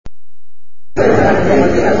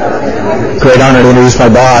Great honor to introduce my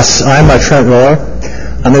boss. I'm Trent Rohr.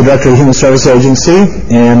 I'm the Director of the Human Service Agency,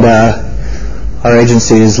 and our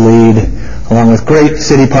agencies lead, along with great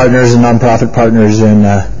city partners and nonprofit partners, in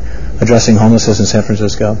addressing homelessness in San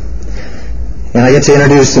Francisco. And I get to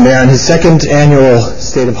introduce the mayor on his second annual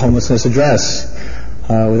State of Homelessness address.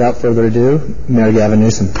 Without further ado, Mayor Gavin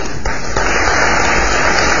Newsom.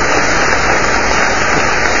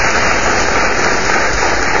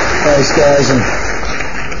 Thanks, guys, and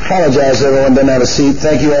apologize everyone didn't have a seat.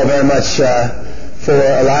 Thank you all very much for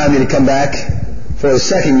allowing me to come back for the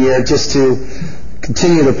second year, just to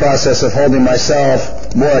continue the process of holding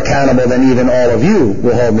myself more accountable than even all of you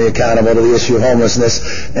will hold me accountable to the issue of homelessness.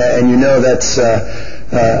 And you know that's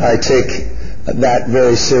I take that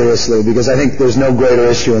very seriously, because I think there's no greater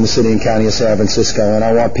issue in the city and county of San Francisco, and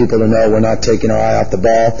I want people to know we're not taking our eye off the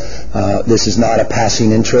ball. This is not a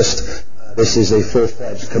passing interest. This is a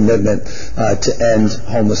full-fledged commitment to end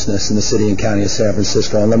homelessness in the city and county of San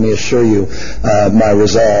Francisco. And let me assure you my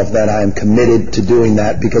resolve that I am committed to doing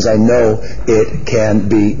that, because I know it can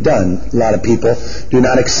be done. A lot of people do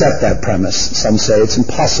not accept that premise. Some say it's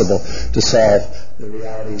impossible to solve the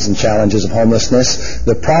realities and challenges of homelessness.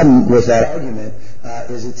 The problem with that argument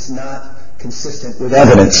is it's not consistent with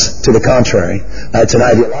evidence to the contrary. It's an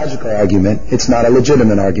ideological argument. It's not a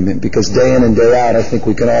legitimate argument, because day in and day out, I think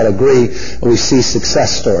we can all agree, we see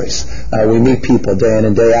success stories. We meet people day in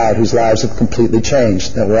and day out whose lives have completely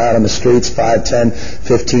changed, that were out on the streets 5, 10,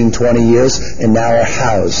 15, 20 years, and now are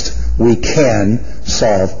housed. We can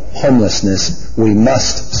solve homelessness. We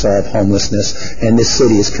must solve homelessness. And this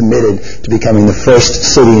city is committed to becoming the first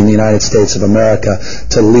city in the United States of America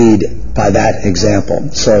to lead by that example.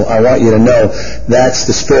 So I want you to know that's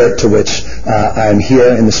the spirit to which I'm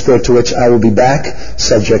here, and the spirit to which I will be back,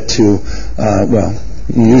 subject to,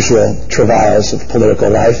 usual travails of political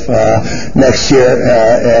life next year,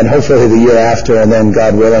 and hopefully the year after, and then,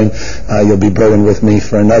 God willing, you'll be burdened with me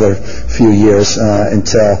for another few years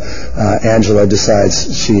until Angela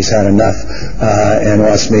decides she's had enough and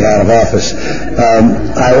wants me out of office.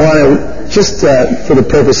 I want to, just for the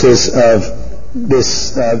purposes of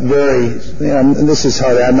this this is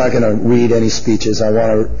hard. I'm not going to read any speeches. I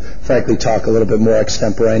want to, frankly, talk a little bit more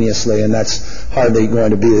extemporaneously, and that's hardly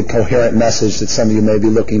going to be the coherent message that some of you may be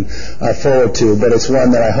looking forward to, but it's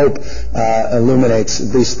one that I hope illuminates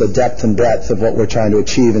at least the depth and breadth of what we're trying to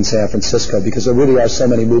achieve in San Francisco, because there really are so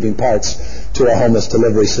many moving parts to our homeless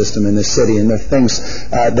delivery system in this city, and there are things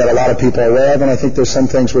that a lot of people are aware of, and I think there's some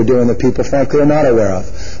things we're doing that people, frankly, are not aware of.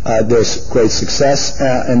 There's great success,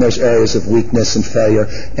 and there's areas of weakness and failure,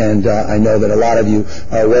 and I know that a lot of you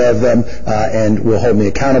are aware of them and will hold me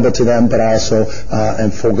accountable to them, but I also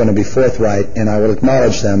am going to be forthright, and I will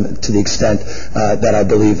acknowledge them to the extent that I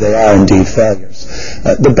believe they are indeed failures.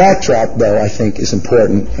 The backdrop, though, I think is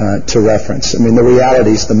important to reference. I mean, the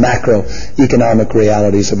realities, the macroeconomic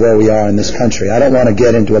realities of where we are in this country. I don't want to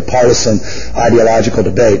get into a partisan ideological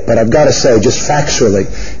debate, but I've got to say, just factually,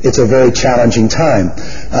 it's a very challenging time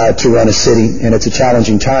to run a city, and it's a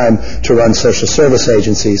challenging time to run social service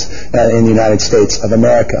agencies in the United States of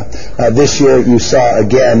America. This year you saw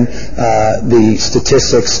again the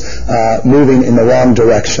statistics moving in the wrong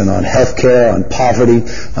direction on health care, on poverty,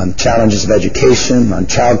 on challenges of education, on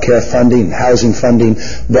child care funding, housing funding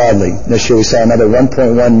broadly. This year we saw another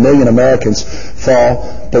 1.1 million Americans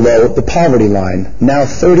fall below the poverty line. Now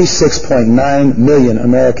 36.9 million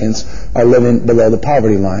Americans are living below the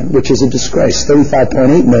poverty line, which is a disgrace.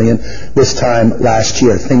 35.8 million this time last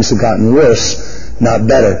year. Things have gotten worse, not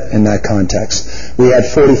better in that context. We had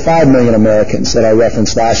 45 million Americans that I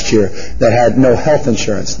referenced last year that had no health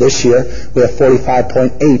insurance. This year, we have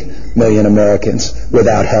 45.8 million Americans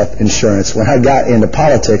without health insurance. When I got into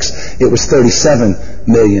politics, it was 37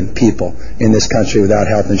 million people in this country without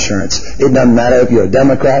health insurance. It doesn't matter if you're a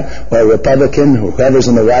Democrat or a Republican or whoever's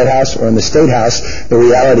in the White House or in the State House. The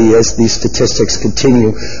reality is these statistics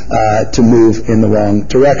continue to move in the wrong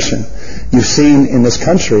direction. You've seen in this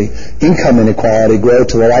country income inequality grow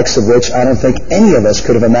to the likes of which I don't think any of us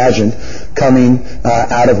could have imagined coming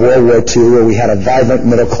out of World War II, where we had a vibrant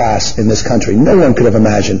middle class in this country. No one could have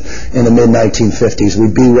imagined in the mid-1950s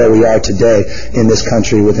we'd be where we are today in this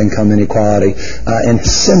country with income inequality. And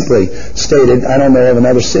simply stated, I don't know of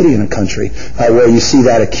another city in the country where you see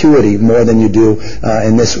that acuity more than you do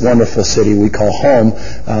in this wonderful city we call home,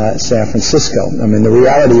 San Francisco. I mean, the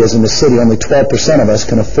reality is in the city only 12% of us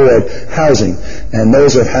can afford housing, and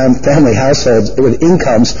those are family households with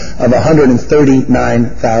incomes of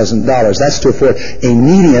 $139,000. That's to afford a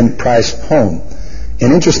median price home.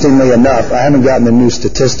 And interestingly enough, I haven't gotten the new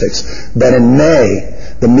statistics, but in May,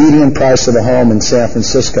 the median price of a home in San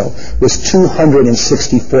Francisco was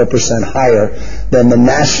 264% higher than the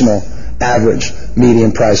national average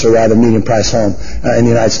median price, or rather median price home in the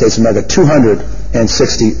United States of America,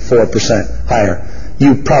 264% higher.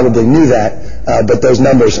 You probably knew that, but those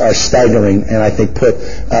numbers are staggering, and I think put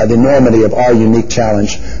the enormity of our unique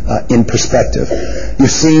challenge in perspective.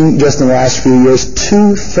 You've seen just in the last few years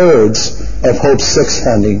 2/3 of Hope 6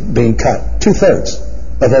 funding being cut. 2/3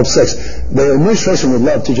 of Hope 6. The administration would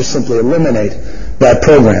love to just simply eliminate that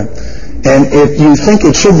program. And if you think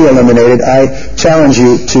it should be eliminated, I challenge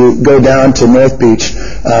you to go down to North Beach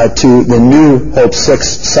to the new Hope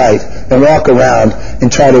 6 site and walk around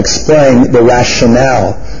and try to explain the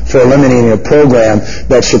rationale for eliminating a program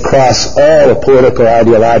that should cross all the political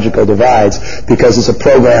ideological divides, because it's a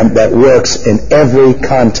program that works in every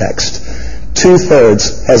context.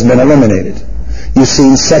 2/3 has been eliminated. You've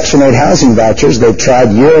seen Section 8 housing vouchers. They've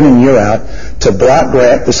tried year in and year out to block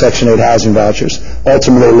grant the Section 8 housing vouchers,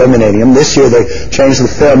 ultimately eliminating them. This year they changed the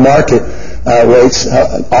fair market rates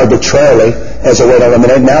arbitrarily as a way to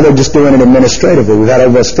eliminate. Now they're just doing it administratively. We've had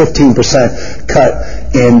almost 15% cut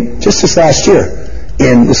in just this last year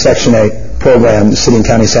in the Section 8 program, the City and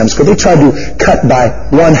County of San Francisco. They tried to cut by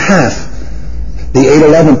 1/2 the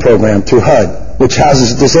 811 program through HUD, which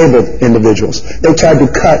houses disabled individuals. They tried to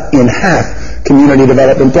cut in half community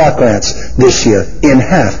development block grants this year, in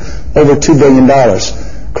half, over $2 billion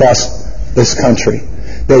across this country.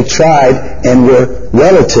 They tried and were,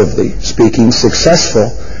 relatively speaking,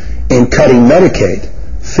 successful in cutting Medicaid,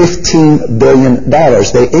 $15 billion.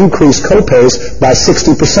 They increased copays by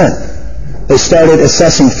 60%. They started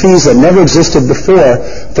assessing fees that never existed before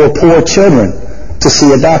for poor children to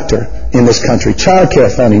see a doctor in this country. Child care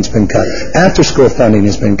funding has been cut. After-school funding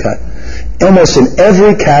has been cut. Almost in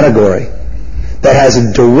every category that has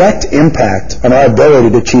a direct impact on our ability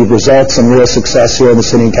to achieve results and real success here in the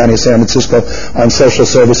City and County of San Francisco on social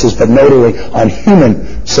services, but notably on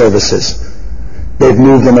human services, they've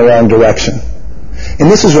moved in the wrong direction. And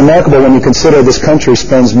this is remarkable when you consider this country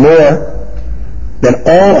spends more than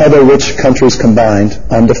all other rich countries combined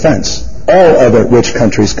on defense. All other rich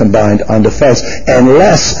countries combined on defense, and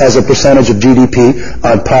less as a percentage of GDP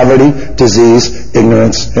on poverty, disease,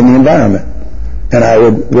 ignorance, and the environment. And I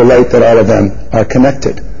would relate that all of them are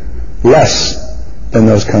connected. Less than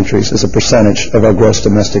those countries as a percentage of our gross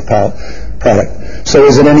domestic product. So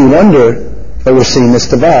is it any wonder that we're seeing this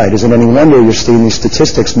divide? Is it any wonder you're seeing these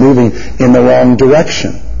statistics moving in the wrong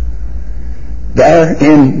direction?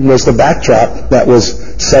 Therein was the backdrop that was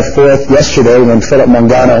set forth yesterday when Philip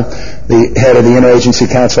Mangano, the head of the Interagency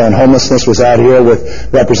Council on Homelessness, was out here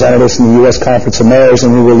with representatives from the U.S. Conference of Mayors,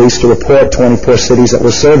 and we released a report, 24 cities that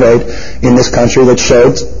were surveyed in this country, that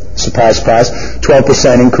showed, surprise, surprise,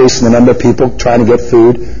 12% increase in the number of people trying to get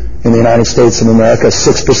food in the United States of America,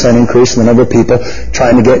 6% increase in the number of people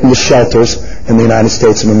trying to get into shelters in the United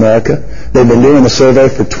States of America. They've been doing the survey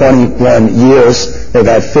for 21 years. They've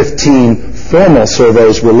had 15 formal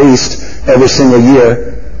surveys released every single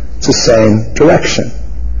year. It's the same direction.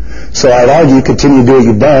 So I'd argue, continue to do what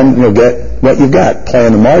you've done, you'll get what you've got. Play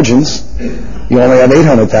in the margins. You only have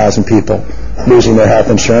 800,000 people losing their health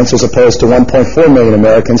insurance, as opposed to 1.4 million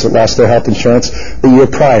Americans that lost their health insurance the year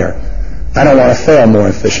prior. I don't want to fail more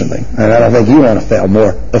efficiently, and I don't think you want to fail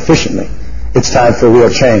more efficiently. It's time for real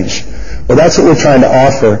change. Well, that's what we're trying to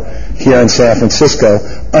offer here in San Francisco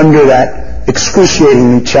under that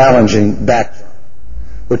excruciatingly challenging backdrop.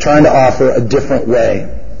 We're trying to offer a different way,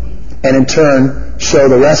 and in turn show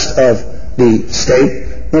the rest of the state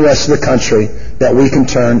and the rest of the country that we can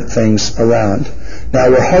turn things around. Now,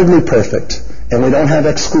 we're hardly perfect, and we don't have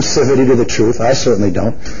exclusivity to the truth. I certainly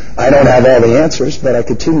don't. I don't have all the answers, but I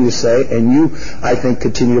continue to say, and you, I think,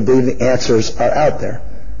 continue to believe the answers are out there.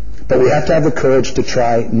 But we have to have the courage to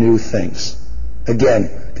try new things. Again,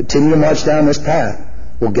 continue to march down this path.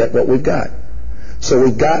 We'll get what we've got. So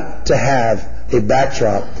we've got to have a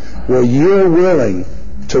backdrop where you're willing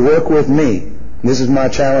to work with me, and this is my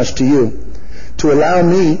challenge to you, to allow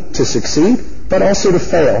me to succeed, but also to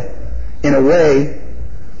fail in a way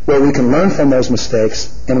where we can learn from those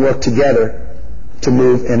mistakes and work together to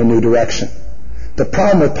move in a new direction. The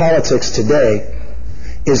problem with politics today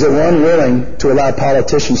is that we're unwilling to allow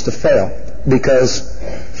politicians to fail, because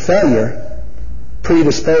failure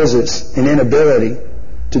predisposes an inability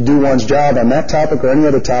to do one's job on that topic or any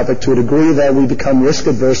other topic to a degree that we become risk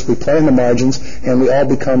adverse, we play in the margins, and we all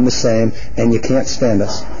become the same, and you can't stand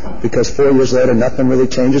us. Because 4 years later, nothing really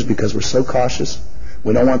changes because we're so cautious.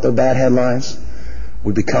 We don't want the bad headlines.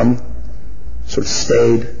 We become sort of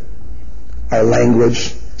staid. Our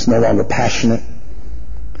language is no longer passionate.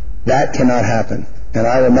 That cannot happen. And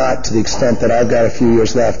I will not, to the extent that I've got a few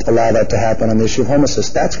years left, allow that to happen on the issue of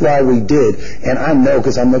homelessness. That's why we did, and I know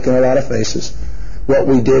because I'm looking at a lot of faces, what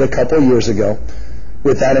we did a couple of years ago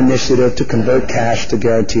with that initiative to convert cash to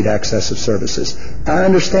guaranteed access of services. I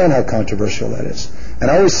understand how controversial that is. And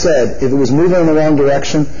I always said, if it was moving in the wrong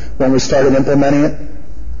direction when we started implementing it,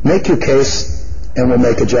 make your case and we'll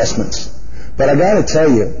make adjustments. But I got to tell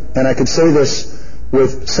you, and I could say this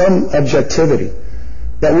with some objectivity,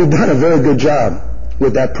 that we've done a very good job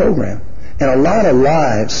with that program. And a lot of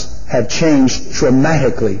lives have changed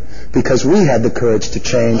dramatically because we had the courage to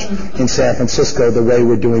change in San Francisco the way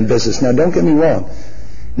we're doing business. Now, don't get me wrong.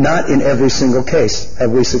 Not in every single case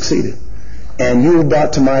have we succeeded. And you have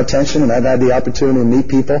brought to my attention, and I've had the opportunity to meet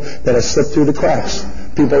people that have slipped through the cracks.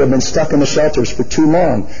 People that have been stuck in the shelters for too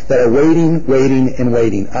long, that are waiting.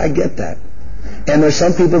 I get that. And there's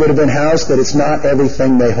some people that have been housed that it's not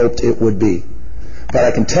everything they hoped it would be. But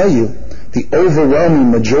I can tell you, the overwhelming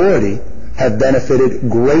majority have benefited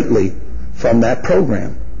greatly from that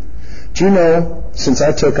program. Do you know, since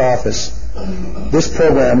I took office, this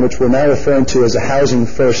program, which we're now referring to as a housing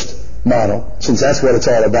first model, since that's what it's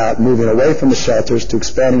all about, moving away from the shelters to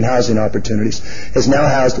expanding housing opportunities, has now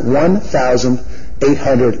housed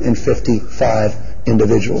 1,855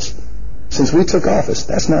 individuals. Since we took office,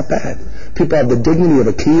 that's not bad. People have the dignity of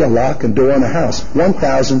a key, a lock, and door on a house.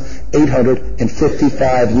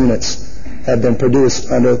 1,855 units have been produced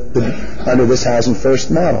under this housing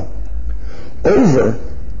first model. Over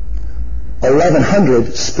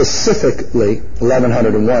 1,100 specifically,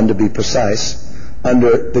 1,101 to be precise,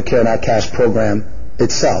 under the Care Not Cash program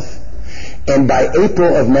itself. And by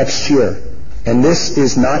April of next year, and this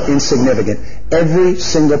is not insignificant, every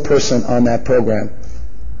single person on that program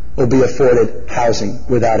will be afforded housing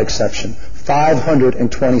without exception.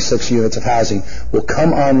 526 units of housing will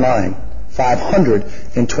come online,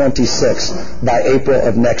 526 by April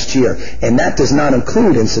of next year. And that does not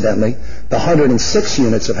include, incidentally, the 106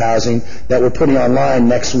 units of housing that we're putting online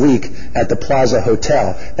next week at the Plaza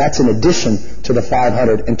Hotel. That's in addition to the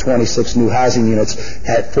 526 new housing units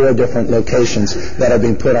at 4 different locations that are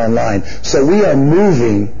being put online. So we are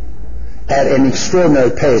moving at an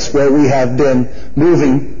extraordinary pace. Where we have been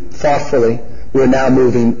moving thoughtfully, we're now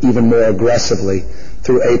moving even more aggressively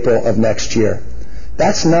through April of next year.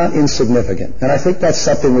 That's not insignificant, and I think that's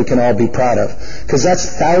something we can all be proud of, because that's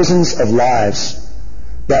thousands of lives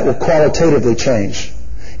that will qualitatively change.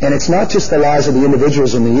 And it's not just the lives of the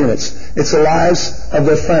individuals in the units, it's the lives of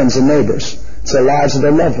their friends and neighbors. It's the lives of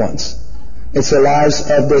their loved ones. It's the lives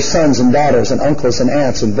of their sons and daughters and uncles and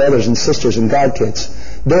aunts and brothers and sisters and godkids.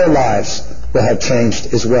 Their lives will have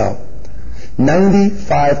changed as well.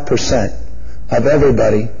 95% of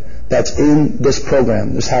everybody that's in this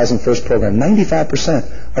program, this Housing First program,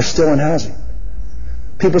 95% are still in housing.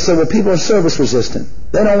 People say, well, people are service resistant.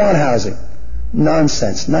 They don't want housing.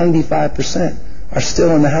 Nonsense. 95% are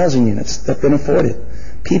still in the housing units that have been afforded.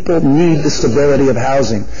 People need the stability of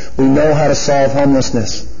housing. We know how to solve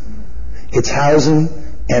homelessness. It's housing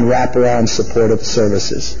and wraparound supportive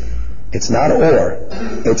services. It's not or,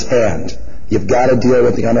 it's and. You've got to deal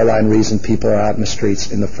with the underlying reason people are out in the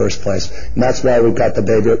streets in the first place. And that's why we've got the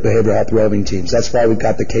behavioral health roving teams. That's why we've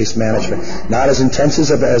got the case management. Not as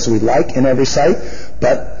intensive as we'd like in every site,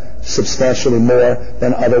 but substantially more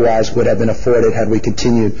than otherwise would have been afforded had we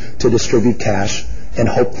continued to distribute cash and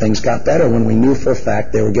hope things got better when we knew for a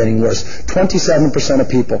fact they were getting worse. 27% of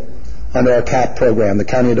people under our CAP program, the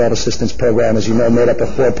County Adult Assistance Program, as you know, made up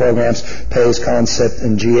of 4 programs, PAYS, CONCIP,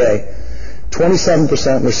 and GA.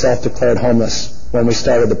 27% were self-declared homeless when we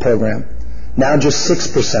started the program. Now just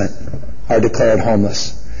 6% are declared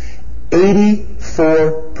homeless.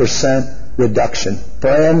 84% reduction.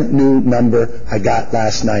 Brand new number I got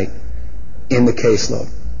last night in the caseload.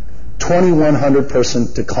 2,100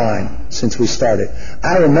 person decline since we started.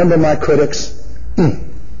 I remember my critics.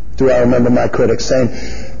 Do I remember my critics saying,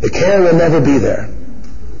 the care will never be there.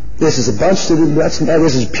 This is a bunch of,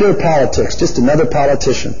 this is pure politics, just another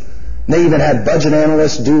politician. And they even had budget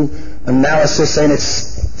analysts do analysis saying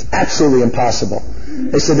it's absolutely impossible.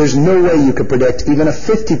 They said there's no way you could predict even a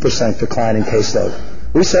 50% decline in caseload.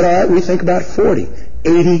 We said, all right, we think about 40.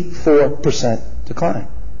 84% decline.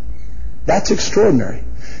 That's extraordinary.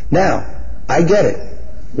 Now, I get it.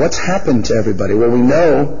 What's happened to everybody? Well, we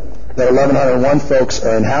know that 1,101 folks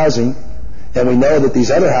are in housing, and we know that these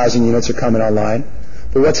other housing units are coming online.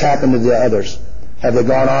 But what's happened to the others? Have they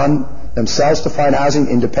gone on themselves to find housing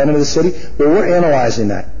independent of the city? Well, we're analyzing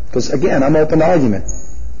that. Because, again, I'm open to argument.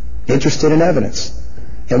 Interested in evidence.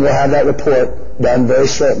 And we'll have that report done very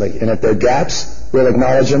shortly. And if there are gaps, we'll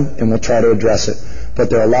acknowledge them and we'll try to address it. But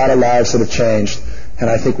there are a lot of lives that have changed. And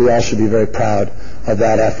I think we all should be very proud of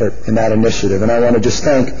that effort and that initiative. And I want to just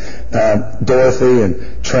thank Dorothy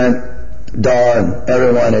and Trent, Dar, and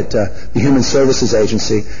everyone at the Human Services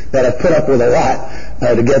Agency that have put up with a lot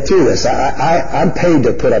to get through this. I'm paid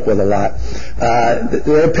to put up with a lot.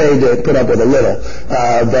 They're paid to put up with a little,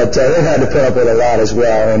 but they've had to put up with a lot as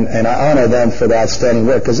well, and I honor them for the outstanding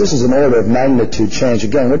work, because this is an order of magnitude change.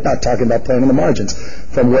 Again, we're not talking about playing in the margins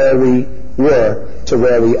from where we were to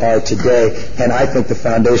where we are today, and I think the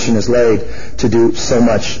foundation is laid to do so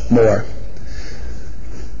much more.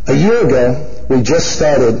 A year ago, we just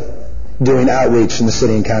started doing outreach in the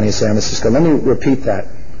city and county of San Francisco. Let me repeat that.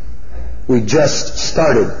 We just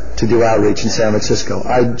started to do outreach in San Francisco.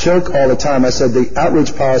 I joke all the time. I said the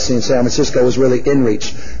outreach policy in San Francisco was really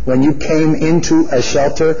in-reach. When you came into a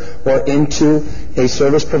shelter or into a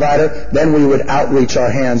service provider, then we would outreach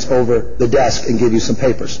our hands over the desk and give you some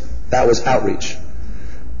papers. That was outreach.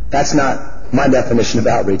 That's not my definition of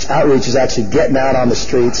outreach. Outreach is actually getting out on the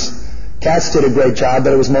streets. Cats did a great job,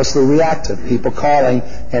 but it was mostly reactive, people calling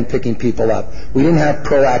and picking people up. We didn't have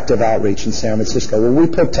proactive outreach in San Francisco. Well, we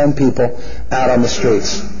put 10 people out on the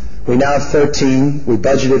streets. We now have 13. We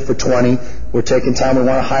budgeted for 20. We're taking time. We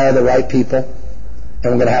want to hire the right people, and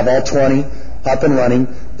we're going to have all 20 up and running.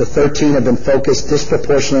 The 13 have been focused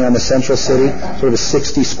disproportionately on the central city, sort of a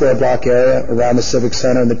 60-square-block area around the Civic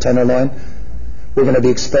Center and the Tenderloin. We're going to be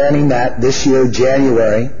expanding that this year,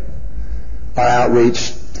 January, our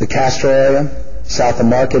outreach to the Castro area, South of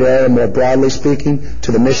Market area, more broadly speaking,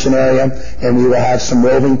 to the Mission area, and we will have some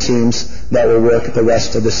roving teams that will work the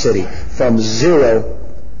rest of the city, from 0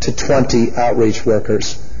 to 20 outreach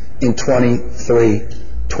workers in 23,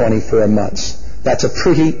 24 months. That's a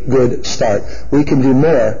pretty good start. We can do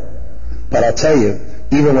more, but I'll tell you,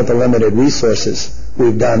 even with the limited resources,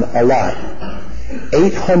 we've done a lot.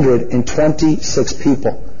 826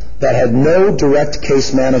 people that had no direct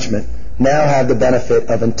case management now have the benefit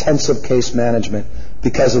of intensive case management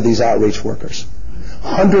because of these outreach workers.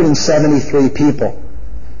 173 people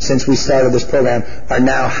since we started this program are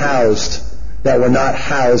now housed that were not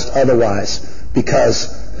housed otherwise because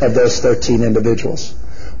of those 13 individuals.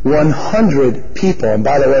 100 people, and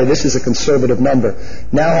by the way, this is a conservative number,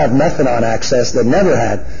 now have methadone access that never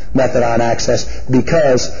had methadone access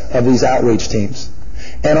because of these outreach teams.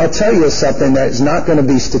 And I'll tell you something that is not going to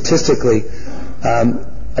be statistically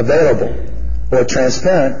available or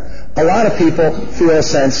transparent. A lot of people feel a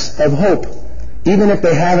sense of hope, even if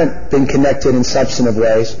they haven't been connected in substantive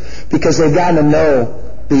ways, because they've gotten to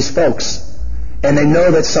know these folks. And they know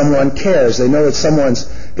that someone cares. They know that someone's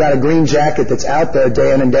got a green jacket that's out there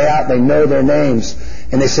day in and day out. They know their names.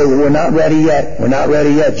 And they say, well, we're not ready yet. We're not ready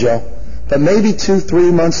yet, Joe. But maybe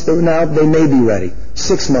 2-3 months from now, they may be ready.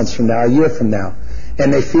 6 months from now, a year from now.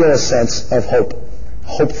 And they feel a sense of hope,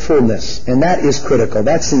 hopefulness. And that is critical.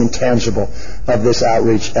 That's the intangible of this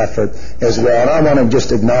outreach effort as well. And I want to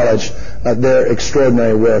just acknowledge their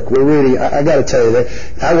extraordinary work. We're really, I got to tell you,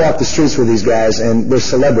 that I walk the streets with these guys, and they're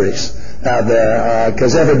celebrities out there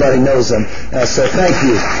because everybody knows them. So thank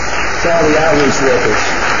you to all the outreach workers.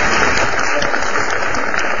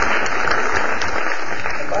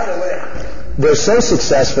 And by the way, they're so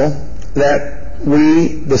successful that we,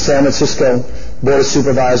 the San Francisco Board of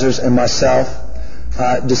Supervisors and myself,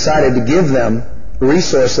 decided to give them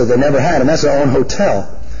resources they never had, and that's their own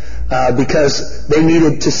hotel. Because they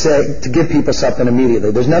needed to give people something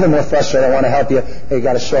immediately. There's nothing more frustrating. I want to help you. Hey, you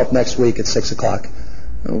got to show up next week at 6 o'clock.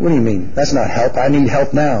 What do you mean? That's not help. I need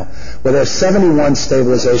help now. Well, there are 71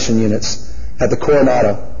 stabilization units at the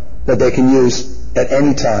Coronado that they can use at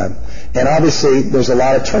any time. And obviously, there's a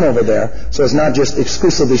lot of turnover there. So it's not just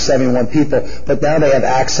exclusively 71 people, but now they have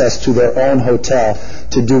access to their own hotel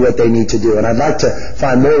to do what they need to do. And I'd like to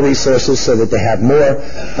find more resources so that they have more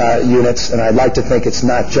units. And I'd like to think it's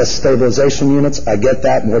not just stabilization units. I get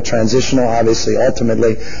that. More transitional, obviously,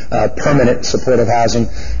 ultimately, permanent supportive housing.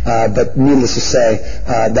 But needless to say,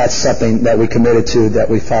 that's something that we committed to, that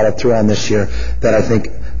we followed through on this year, that I think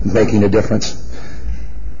is making a difference.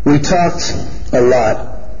 We talked a lot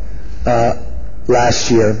last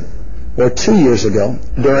year, or 2 years ago,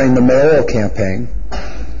 during the mayoral campaign,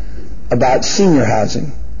 about senior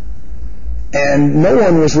housing. And no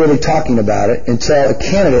one was really talking about it until a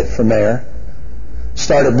candidate for mayor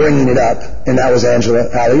started bringing it up, and that was Angela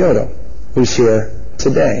Alioto, who's here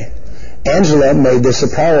today. Angela made this a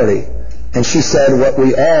priority, and she said what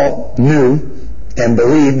we all knew and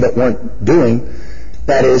believed but weren't doing,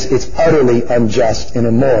 that is, it's utterly unjust and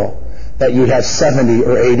immoral that you'd have 70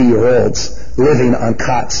 or 80-year-olds living on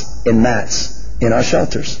cots and mats in our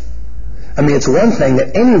shelters. I mean, it's one thing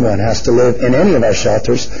that anyone has to live in any of our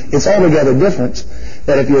shelters. It's altogether different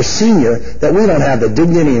that if you're a senior, that we don't have the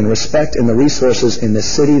dignity and respect and the resources in this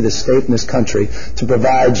city, this state, and this country to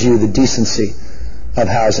provide you the decency of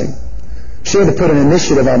housing. She had to put an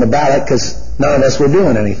initiative on the ballot because none of us were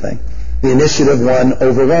doing anything. The initiative won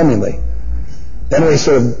overwhelmingly. Then we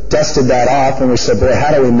sort of dusted that off and we said, boy,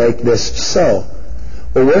 how do we make this so?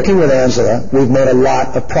 Well, working with Angela, we've made a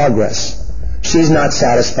lot of progress. She's not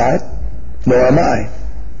satisfied, nor am I,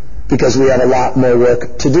 because we have a lot more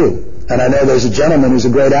work to do. And I know there's a gentleman who's a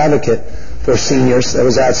great advocate for seniors that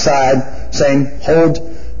was outside saying, hold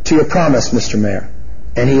to your promise, Mr. Mayor.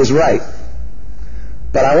 And he is right.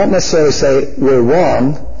 But I won't necessarily say we're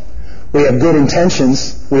wrong. We have good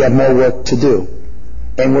intentions. We have more work to do.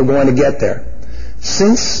 And we're going to get there.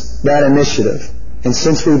 Since that initiative, and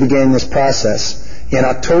since we began this process, in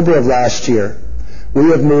October of last year, we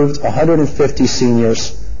have moved 150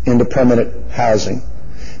 seniors into permanent housing.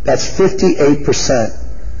 That's 58%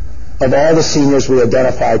 of all the seniors we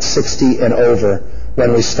identified 60 and over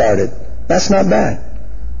when we started. That's not bad.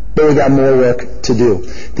 But we got more work to do.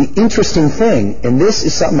 The interesting thing, and this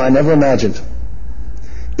is something I never imagined,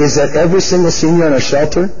 is that every single senior in our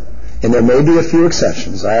shelter, and there may be a few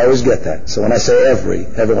exceptions, I always get that. So when I say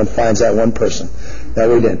everyone finds that one person that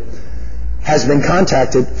we did, has been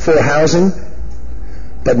contacted for housing,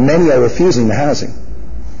 but many are refusing the housing.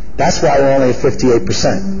 That's why we're only at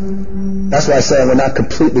 58%. That's why I say we're not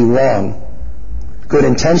completely wrong. Good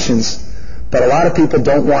intentions, but a lot of people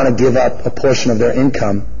don't want to give up a portion of their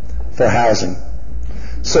income for housing.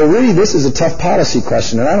 So really this is a tough policy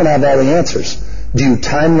question, and I don't have all the answers. Do you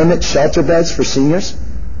time limit shelter beds for seniors?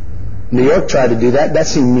 New York tried to do that. That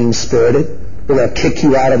seemed mean-spirited. We're going to kick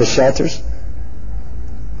you out of the shelters.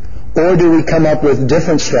 Or do we come up with a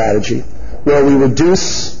different strategy where we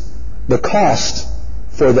reduce the cost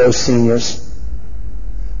for those seniors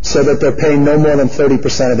so that they're paying no more than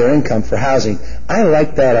 30% of their income for housing? I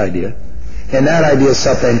like that idea. And that idea is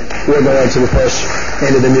something we're going to push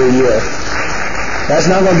into the new year. That's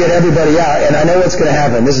not going to get everybody out, and I know what's going to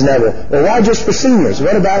happen. This is never. Well, why just for seniors?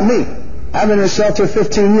 What about me? I've been in a shelter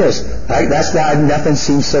 15 years. That's why nothing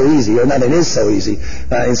seems so easy, or nothing is so easy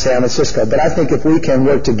in San Francisco. But I think if we can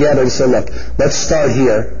work together to say, look, let's start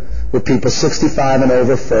here with people 65 and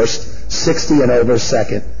over first, 60 and over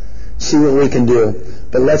second, see what we can do.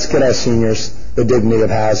 But let's get our seniors the dignity of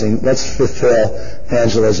housing. Let's fulfill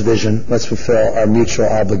Angela's vision. Let's fulfill our mutual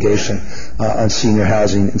obligation on senior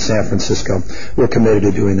housing in San Francisco. We're committed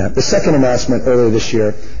to doing that. The second announcement earlier this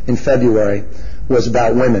year in February was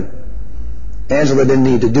about women. Angela didn't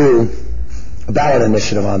need to do a ballot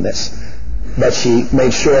initiative on this, but she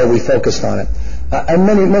made sure we focused on it. And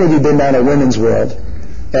many of you have been down at Women's World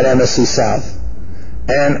at MSC South.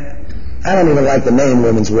 And I don't even like the name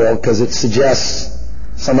Women's World because it suggests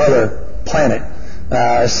some other planet,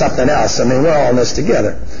 something else. I mean, we're all in this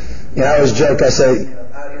together. You know, I always joke, I say,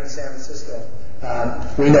 out here in San Francisco,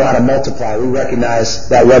 we know how to multiply. We recognize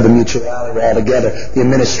that web of mutuality, we're all together. The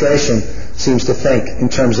administration seems to think, in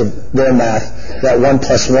terms of their math, that 1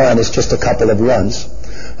 + 1 is just a couple of ones.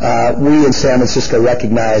 We in San Francisco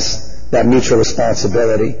recognize that mutual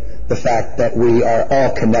responsibility, the fact that we are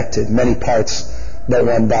all connected, many parts, but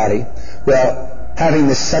one body. Well, having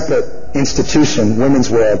this separate institution, Women's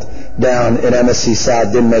World, down at MSC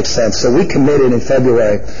South didn't make sense. So we committed in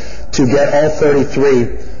February to get all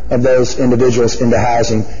 33 of those individuals into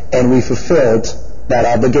housing, and we fulfilled that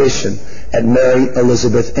obligation at Mary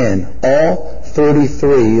Elizabeth Inn. All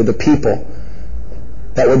 33 of the people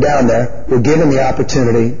that were down there were given the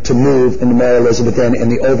opportunity to move into Mary Elizabeth Inn,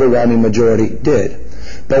 and the overwhelming majority did.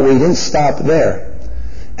 But we didn't stop there.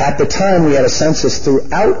 At the time, we had a census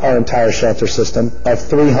throughout our entire shelter system of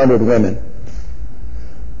 300 women.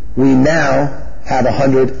 We now have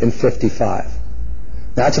 155.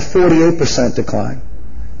 That's a 48% decline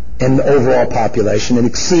in the overall population. It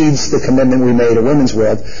exceeds the commitment we made at Women's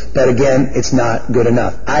World, but again, it's not good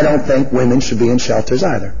enough. I don't think women should be in shelters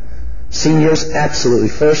either. Seniors, absolutely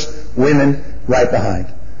first, women right behind.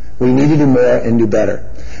 We need to do more and do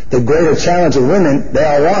better. The greater challenge of women, they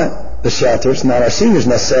all want the shelters, not our seniors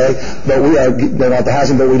necessarily, but they want the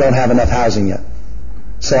housing, but we don't have enough housing yet.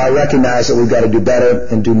 So I recognize that we've got to do better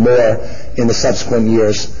and do more in the subsequent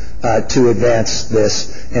years to advance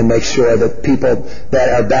this and make sure that people that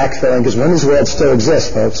are backfilling, because Women's World still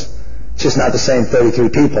exists, folks. It's just not the same 33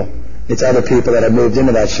 people. It's other people that have moved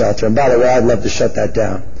into that shelter. And by the way, I'd love to shut that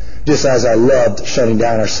down, just as I loved shutting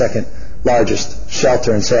down our second largest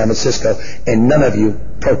shelter in San Francisco, and none of you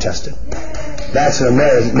protested. That's an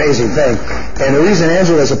amazing thing. And the reason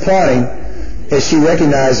Angela is applauding is she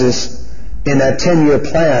recognizes in that 10-year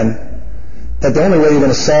plan that the only way you're going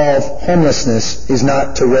to solve homelessness is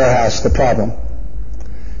not to warehouse the problem.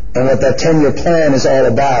 And what that 10-year plan is all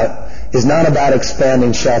about is not about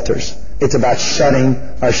expanding shelters. It's about shutting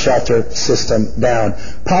our shelter system down.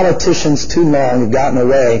 Politicians too long have gotten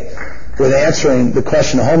away with answering the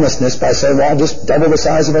question of homelessness by saying, well, just double the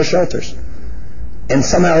size of our shelters. And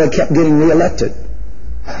somehow they kept getting reelected.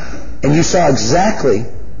 And you saw exactly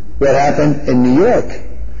what happened in New York,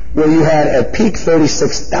 where you had at peak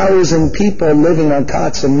 36,000 people living on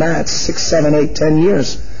cots and mats 6, 7, 8, 10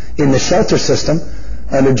 years in the shelter system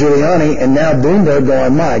under Giuliani, and now Bloomberg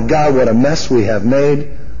going, my God, what a mess we have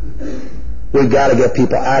made. We've got to get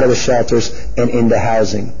people out of the shelters and into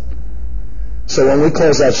housing. So when we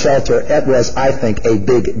closed that shelter, it was, I think, a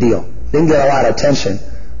big deal. Didn't get a lot of attention,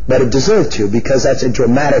 but it deserved to, because that's a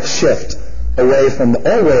dramatic shift away from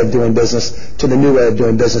the old way of doing business to the new way of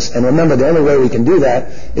doing business. And remember, the only way we can do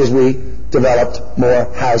that is we developed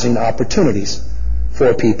more housing opportunities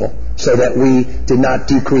for people so that we did not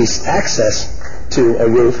decrease access to a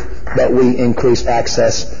roof, but we increased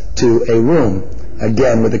access to a room,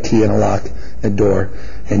 again with a key and a lock, a door,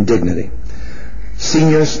 and dignity.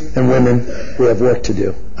 Seniors and women, we have work to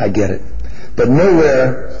do. I get it. But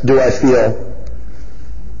nowhere do I feel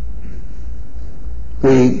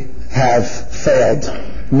we have failed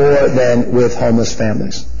more than with homeless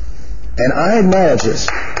families. And I acknowledge this.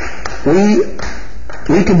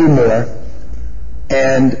 We can do more,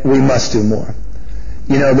 and we must do more.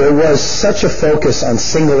 You know, there was such a focus on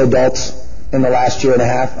single adults in the last year and a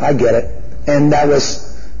half. I get it. And that was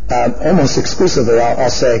almost exclusively, I'll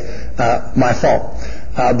say, my fault,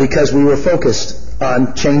 because we were focused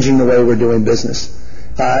on changing the way we're doing business.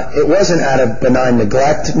 It wasn't out of benign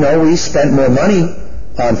neglect. No, we spent more money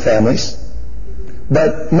on families,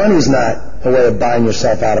 but money's not a way of buying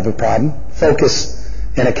yourself out of a problem. Focus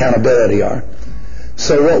and accountability are.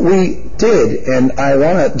 So what we did, and I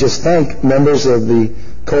want to just thank members of the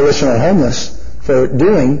Coalition on Homeless for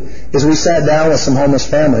doing, is we sat down with some homeless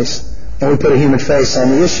families and we put a human face on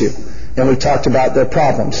the issue, and we talked about their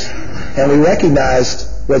problems, and we recognized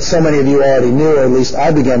what so many of you already knew, or at least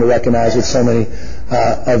I began to recognize what so many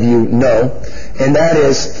of you know, and that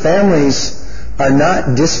is families are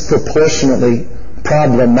not disproportionately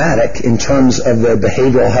problematic in terms of their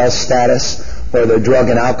behavioral health status or their drug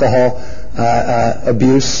and alcohol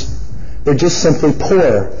abuse. They're just simply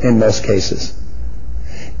poor in most cases.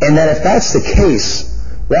 And that if that's the case,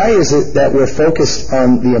 why is it that we're focused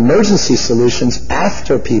on the emergency solutions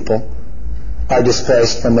after people are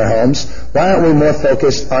displaced from their homes? Why aren't we more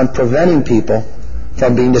focused on preventing people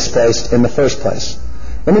from being displaced in the first place?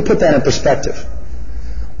 Let me put that in perspective.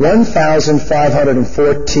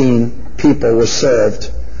 1,514 people were served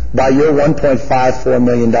by your $1.54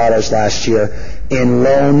 million last year in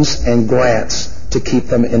loans and grants to keep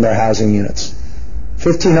them in their housing units.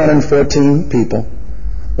 1,514 people,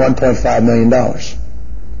 $1.5 million.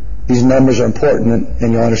 These numbers are important,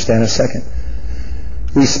 and you'll understand in a second.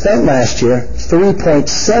 We spent last year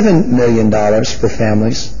 $3.7 million for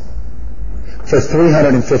families for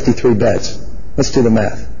 353 beds. Let's do the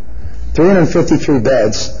math. 353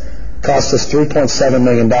 beds cost us $3.7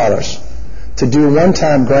 million. To do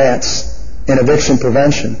one-time grants in eviction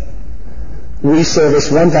prevention, we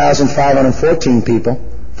service 1,514 people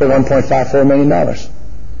for $1.54 million.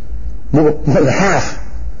 More than half,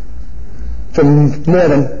 for more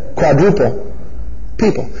than quadruple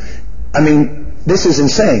people. I mean, this is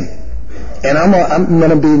insane. And I'm going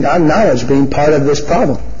to be acknowledged being part of this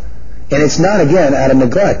problem. And it's not, again, out of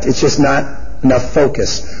neglect. It's just not enough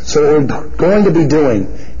focus. So what we're going to be doing,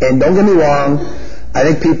 and don't get me wrong, I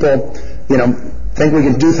think people, think we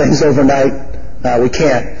can do things overnight. We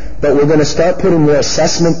can't. But we're going to start putting more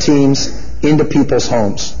assessment teams into people's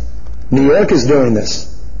homes. New York is doing this.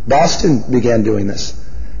 Boston began doing this.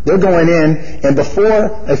 They're going in, and before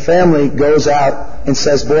a family goes out and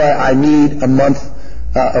says, boy, I need a month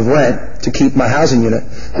of rent to keep my housing unit,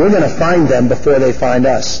 we're going to find them before they find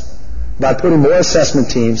us by putting more assessment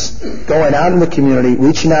teams, going out in the community,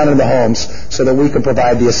 reaching out into the homes so that we can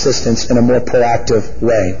provide the assistance in a more proactive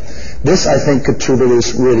way. This, I think, could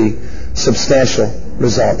produce really substantial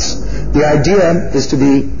results. The idea is to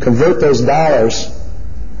convert those dollars.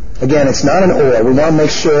 Again, it's not an or. We want to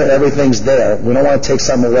make sure everything's there. We don't want to take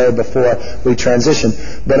something away before we transition,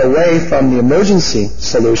 but away from the emergency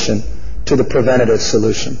solution to the preventative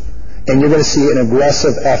solution. And you're going to see an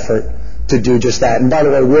aggressive effort to do just that. And by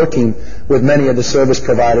the way, working with many of the service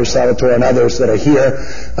providers, Salvatore and others that are here,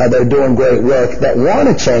 that are doing great work, that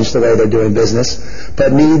want to change the way they're doing business,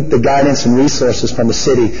 but need the guidance and resources from the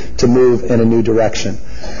city to move in a new direction.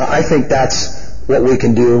 I think that's what we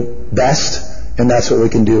can do best. and that's what we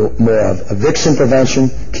can do more of. Eviction prevention,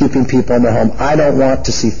 keeping people in their home. I don't want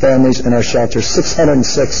to see families in our shelters.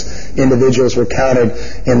 606 individuals were counted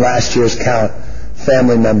in last year's count,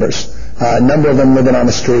 family members. A number of them living on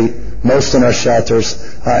the street, most in our shelters.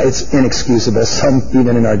 It's inexcusable, some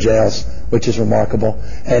even in our jails, which is remarkable.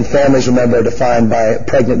 And families, remember, are defined by a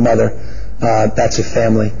pregnant mother. That's a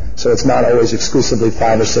family. So it's not always exclusively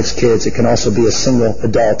 5 or 6 kids. It can also be a single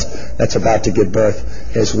adult that's about to give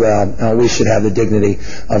birth as well. We should have the dignity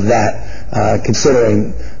of that,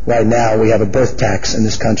 considering right now we have a birth tax in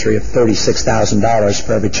this country of $36,000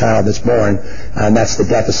 for every child that's born, and that's the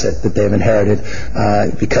deficit that they've inherited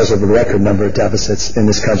because of a record number of deficits in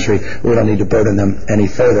this country. We don't need to burden them any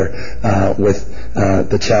further with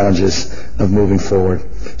the challenges of moving forward.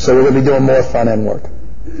 So we're going to be doing more front-end work,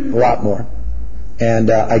 a lot more.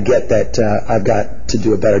 And I get that I've got to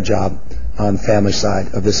do a better job on the family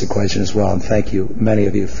side of this equation as well. And thank you, many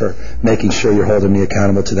of you, for making sure you're holding me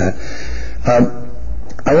accountable to that.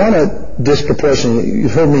 I want to disproportionately,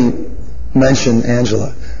 you've heard me mention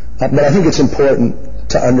Angela, but I think it's important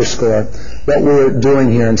to underscore what we're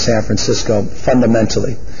doing here in San Francisco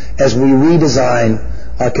fundamentally as we redesign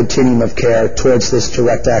our continuum of care towards this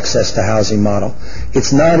direct access to housing model.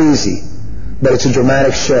 It's not easy, but it's a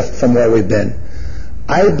dramatic shift from where we've been.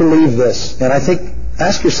 I believe this, and I think,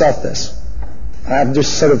 ask yourself this. I've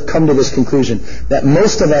just sort of come to this conclusion that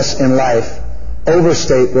most of us in life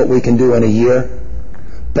overstate what we can do in a year,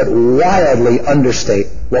 but wildly understate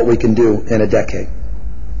what we can do in a decade.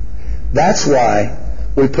 That's why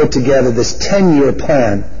we put together this 10-year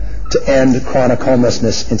plan to end chronic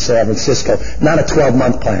homelessness in San Francisco. Not a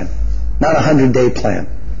 12-month plan, not a 100-day plan,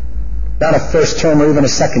 not a first-term or even a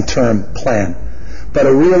second-term plan, but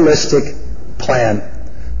a realistic plan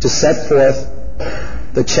to set forth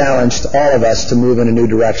the challenge to all of us to move in a new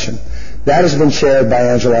direction. That has been chaired by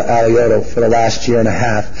Angela Alioto for the last year and a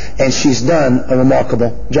half, and she's done a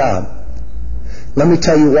remarkable job. Let me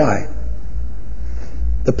tell you why.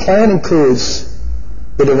 The plan includes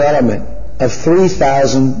the development of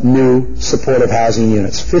 3,000 new supportive housing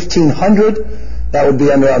units. 1,500, that would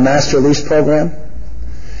be under our master lease program,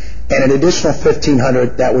 and an additional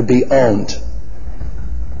 1,500 that would be owned.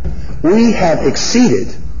 We have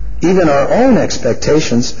exceeded even our own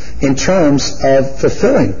expectations in terms of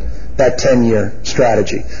fulfilling that 10-year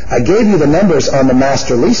strategy. I gave you the numbers on the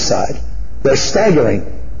master lease side. They're staggering.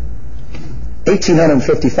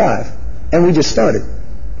 1,855. And we just started.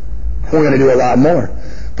 We're going to do a lot more.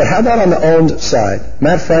 But how about on the owned side?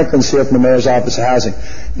 Matt Franklin's here from the Mayor's Office of Housing.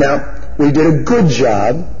 Now, we did a good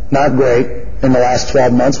job, not great, in the last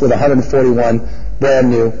 12 months with 141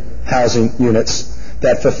 brand new housing units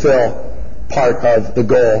that fulfill part of the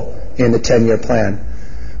goal in the 10-year plan.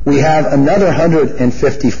 We have another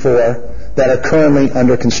 154 that are currently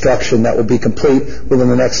under construction that will be complete within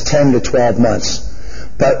the next 10 to 12 months.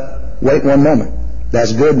 But wait one moment.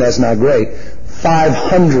 That's good and that's not great.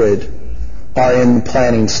 500 are in the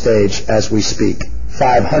planning stage as we speak.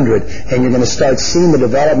 500. And you're going to start seeing the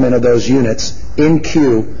development of those units in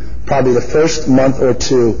queue probably the first month or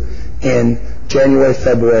two in January,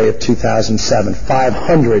 February of 2007.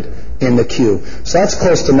 500 in the queue. So that's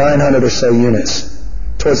close to 900 or so units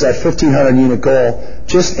towards that 1,500 unit goal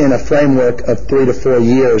just in a framework of 3 to 4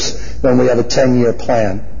 years when we have a 10-year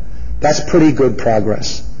plan. That's pretty good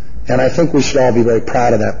progress. And I think we should all be very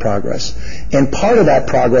proud of that progress. And part of that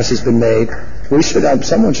progress has been made. We should,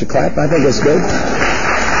 someone should clap. I think it's good.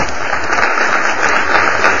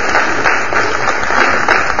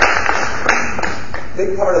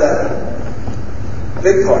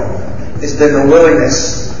 Big part has been the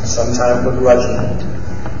willingness, sometimes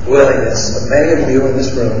begrudging, willingness of many of you in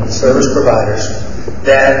this room, service providers,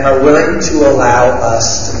 that are willing to allow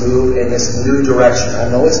us to move in this new direction. I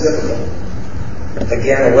know it's difficult.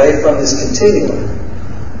 Again, away from this continuum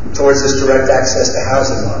towards this direct access to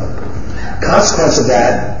housing model. Consequence of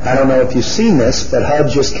that, I don't know if you've seen this, but HUD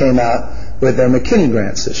just came out with their McKinney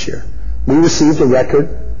grants this year. We received a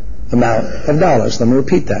record amount of dollars. Let me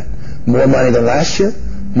repeat that. More money than last year,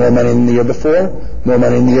 more money than the year before, more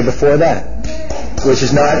money than the year before that, which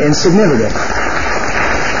is not insignificant.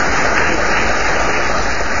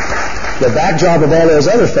 The backdrop of all those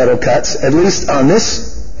other federal cuts, at least on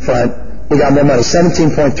this front, we got more money,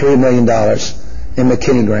 $17.3 million in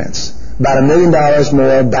McKinney grants. About $1 million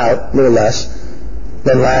more, about a little less,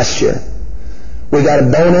 than last year. We got a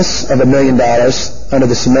bonus of $1 million under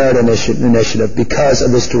the Samaritan Initiative because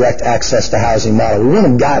of this direct access to housing model. We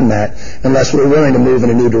wouldn't have gotten that unless we were willing to move in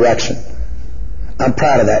a new direction. I'm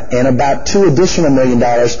proud of that. And about $2 additional million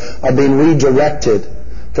are being redirected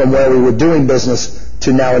from where we were doing business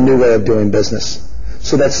to now a new way of doing business.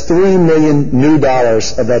 So that's $3 million new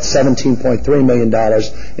dollars of that $17.3 million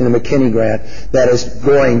in the McKinney grant that is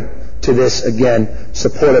going to this, again,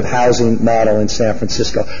 supportive housing model in San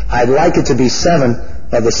Francisco. I'd like it to be 7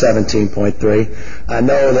 of the 17.3. I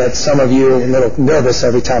know that some of you are a little nervous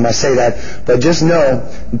every time I say that, but just know,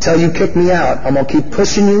 until you kick me out, I'm going to keep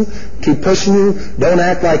pushing you. Don't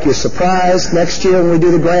act like you're surprised next year when we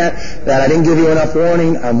do the grant that I didn't give you enough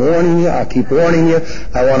warning. I'm warning you. I'll keep warning you.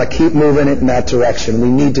 I want to keep moving it in that direction. We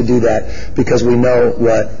need to do that because we know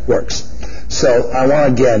what works. So I want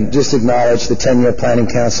to, again, just acknowledge the 10-year Planning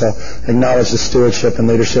Council, acknowledge the stewardship and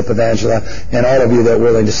leadership of Angela, and all of you that are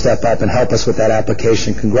willing to step up and help us with that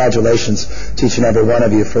application. Congratulations to each and every one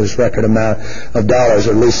of you for this record amount of dollars,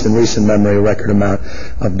 or at least in recent memory, a record amount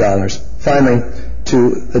of dollars. Finally,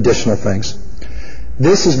 two additional things.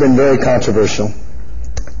 This has been very controversial,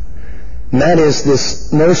 and that is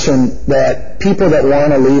this notion that people that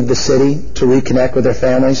want to leave the city to reconnect with their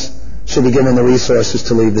families should be given the resources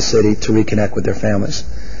to leave the city to reconnect with their families.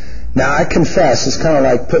 Now, I confess, it's kind of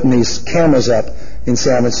like putting these cameras up in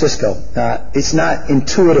San Francisco. It's not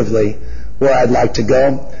intuitively where I'd like to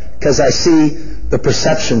go, because I see the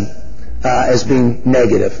perception as being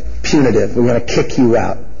negative, punitive. We're going to kick you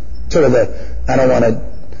out. Sort of I don't want to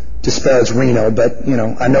disparage Reno, but,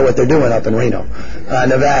 I know what they're doing up in Reno.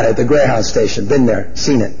 Nevada, the Greyhound station, been there,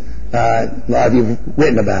 seen it. A lot of you have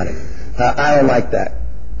written about it. I don't like that.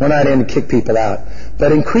 We're not in to kick people out.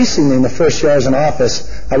 But increasingly in the first year I was in office,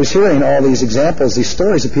 I was hearing all these examples, these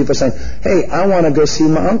stories of people saying, hey, I want to go see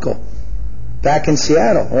my uncle back in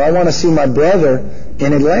Seattle, or I want to see my brother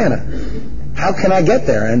in Atlanta. How can I get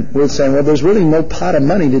there? And we're saying, well, there's really no pot of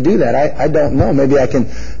money to do that. I don't know. Maybe I can,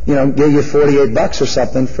 give you $48 or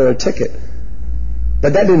something for a ticket.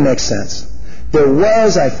 But that didn't make sense. There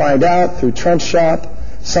was, I find out through Trent Shop,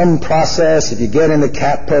 some process. If you get in the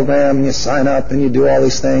CAP program, you sign up and you do all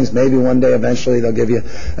these things, maybe one day eventually they'll give you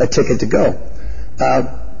a ticket to go.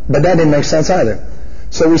 But that didn't make sense either.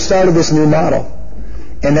 So we started this new model.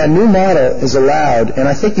 And that new model is allowed, and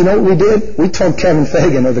I think, you know what we did? We told Kevin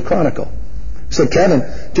Fagan of the Chronicle. We said, Kevin,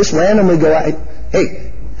 just randomly go out,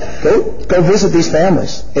 hey, go visit these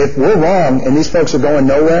families. If we're wrong and these folks are going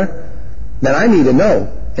nowhere, then I need to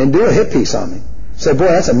know, and do a hit piece on me. Say, boy,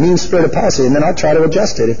 that's a mean-spirited policy, and then I'll try to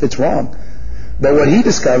adjust it if it's wrong. But what he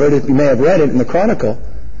discovered, if you may have read it in the Chronicle,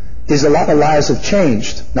 is a lot of lives have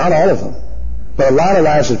changed. Not all of them, but a lot of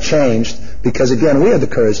lives have changed because, again, we had the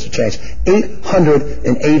courage to change.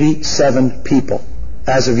 887 people,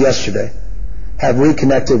 as of yesterday, have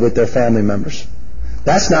reconnected with their family members.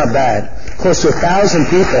 That's not bad. Close to 1,000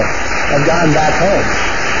 people have gotten back home.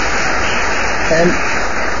 And,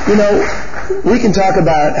 we can talk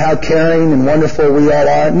about how caring and wonderful we all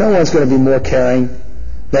are. No one's going to be more caring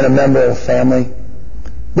than a member of a family.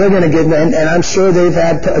 They're going to get, and I'm sure they've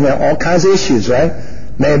had all kinds of issues, right?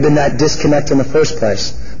 May have been that disconnect in the first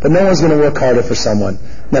place. But no one's going to work harder for someone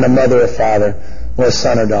than a mother or father or a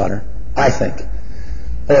son or daughter, I think.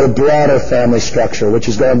 Or the broader family structure, which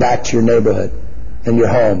is going back to your neighborhood and your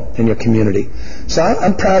home and your community. So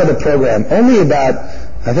I'm proud of the program. Only about,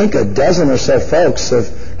 I think, a dozen or so folks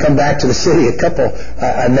have come back to the city. A couple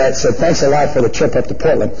I met said, thanks a lot for the trip up to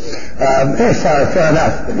Portland. Hey, fair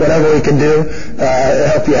enough. Whatever we can do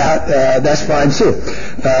help you out, that's fine too.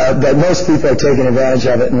 But most people are taking advantage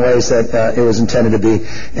of it in ways that it was intended to be.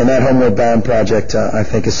 And that Homeward Bound project, I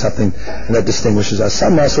think, is something that distinguishes us.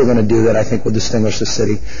 Something else we're going to do that I think will distinguish the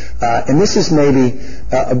city. And this is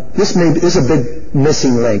this is a big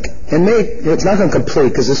missing link. And it's not going to complete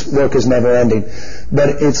because this work is never ending,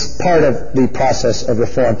 but it's part of the process of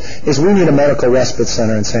reform, is we need a medical respite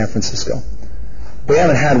center in San Francisco. We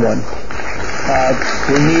haven't had one.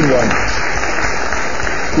 We need one.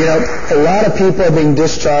 A lot of people are being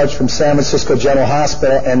discharged from San Francisco General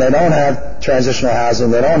Hospital, and they don't have transitional housing.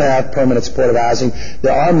 They don't have permanent supportive housing.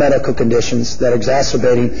 There are medical conditions that are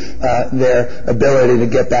exacerbating their ability to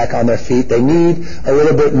get back on their feet. They need a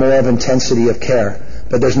little bit more of intensity of care,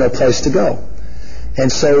 but there's no place to go. And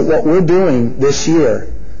so what we're doing this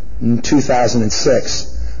year, in 2006,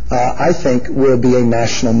 I think will be a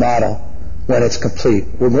national model when it's complete.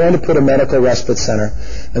 We're going to put a medical respite center,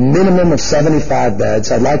 a minimum of 75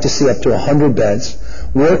 beds. I'd like to see up to 100 beds,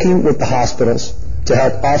 working with the hospitals to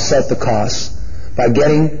help offset the costs by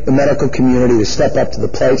getting the medical community to step up to the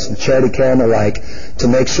plates and charity care and the like to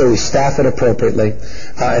make sure we staff it appropriately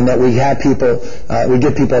and that we have people, we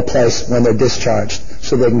give people a place when they're discharged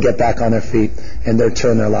so they can get back on their feet and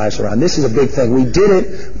turn their lives around. This is a big thing. We did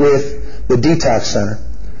it with the detox center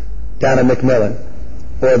down at McMillan,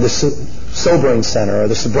 or the sobering center, or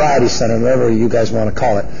the sobriety center, whatever you guys want to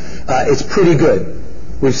call it. It's pretty good.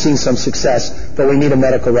 We've seen some success, but we need a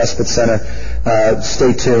medical respite center.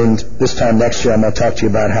 Stay tuned. This time next year, I'm going to talk to you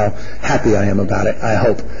about how happy I am about it, I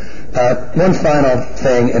hope. One final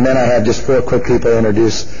thing, and then I have just 4 quick people to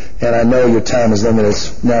introduce, and I know your time is limited.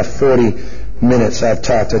 It's now 40 minutes I've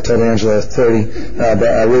talked. I told Angela 30, but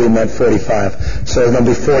I really meant 45. So it's going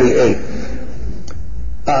to be 48.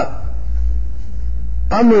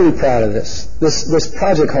 I'm really proud of this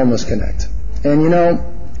Project Homeless Connect. And, you know,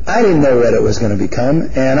 I didn't know what it was going to become,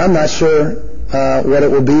 and I'm not sure what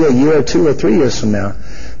it will be a year or 2 or 3 years from now.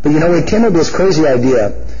 But, you know, we came up with this crazy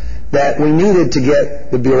idea that we needed to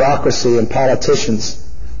get the bureaucracy and politicians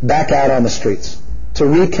back out on the streets to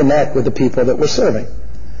reconnect with the people that we're serving.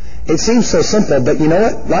 It seems so simple, but you know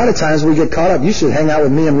what? A lot of times we get caught up. You should hang out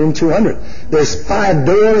with me in room 200. There's 5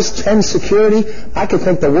 doors, 10 security. I could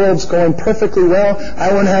think the world's going perfectly well. I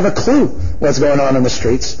wouldn't have a clue what's going on in the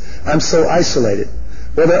streets. I'm so isolated.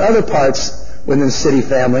 Well, there are other parts within the city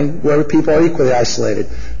family where people are equally isolated.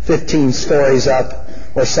 15 stories up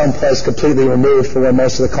or someplace completely removed from where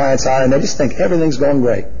most of the clients are, and they just think everything's going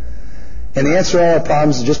great. And the answer to all our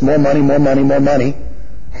problems is just more money, more money, more money.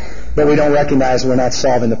 But we don't recognize we're not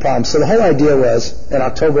solving the problem. So the whole idea was, in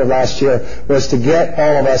October of last year, was to get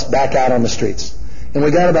all of us back out on the streets. And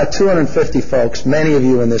we got about 250 folks, many of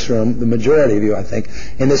you in this room, the majority of you, I think,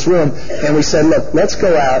 in this room. And we said, look, let's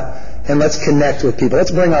go out and let's connect with people.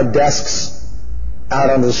 Let's bring our desks out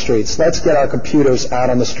on the streets. Let's get our computers out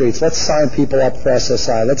on the streets. Let's sign people up for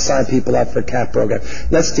SSI. Let's sign people up for CAP program.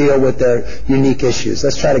 Let's deal with their unique issues.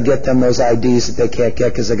 Let's try to get them those IDs that they can't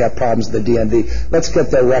get because they got problems with the DMV. Let's get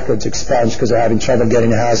their records expunged because they're having trouble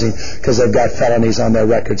getting housing because they've got felonies on their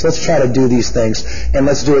records. Let's try to do these things, and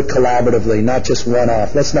let's do it collaboratively, not just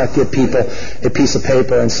one-off. Let's not give people a piece of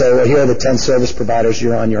paper and say, well, here are the 10 service providers.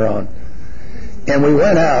 You're on your own. And we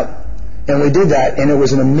went out, and we did that, and it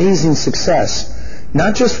was an amazing success.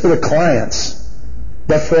 Not just for the clients,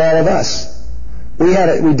 but for all of us. We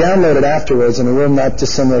downloaded afterwards in a room not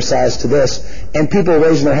dissimilar size to this, and people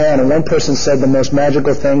raised their hand, and one person said the most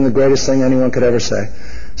magical thing, the greatest thing anyone could ever say.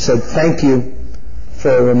 Said, thank you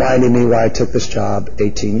for reminding me why I took this job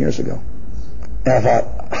 18 years ago. And I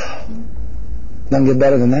thought, nothing get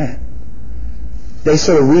better than that. They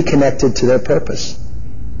sort of reconnected to their purpose.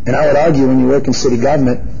 And I would argue when you work in city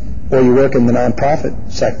government, or you work in the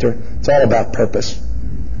nonprofit sector, it's all about purpose.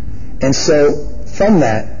 And so from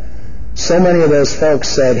that, so many of those folks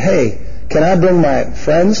said, hey, can I bring my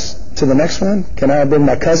friends to the next one? Can I bring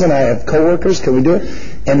my cousin? I have coworkers. Can we do it?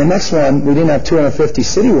 And the next one, we didn't have 250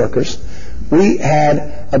 city workers. We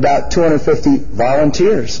had about 250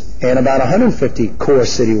 volunteers and about 150 core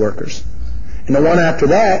city workers. And the one after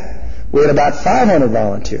that, we had about 500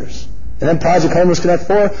 volunteers. And then Project Homeless Connect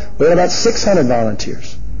 4, we had about 600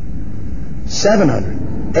 volunteers.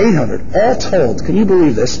 700, 800, all told, can you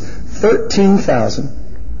believe this?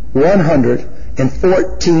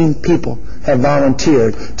 13,114 people have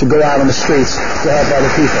volunteered to go out on the streets to help other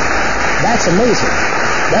people. That's amazing.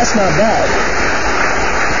 That's not bad.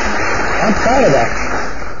 I'm proud of that.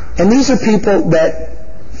 And these are people that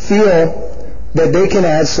feel that they can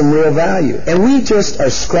add some real value. And we just are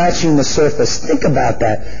scratching the surface. Think about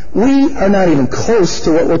that. We are not even close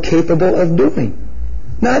to what we're capable of doing.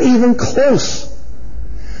 Not even close.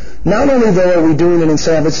 Not only though are we doing it in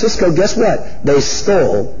San Francisco, guess what? They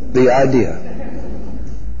stole the idea.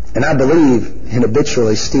 And I believe in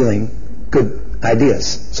habitually stealing good ideas.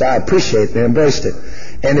 So I appreciate they embraced it.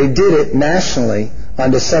 And they did it nationally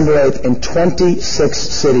on December 8th in 26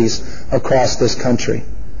 cities across this country.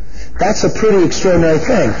 That's a pretty extraordinary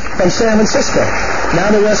thing from San Francisco.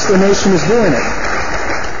 Now the rest of the nation is doing it.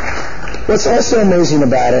 What's also amazing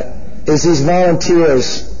about it is these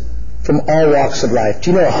volunteers from all walks of life. Do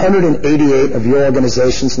you know 188 of your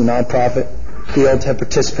organizations in the nonprofit field have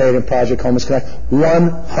participated in Project Homeless Connect?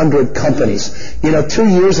 100 companies. You know, 2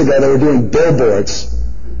 years ago they were doing billboards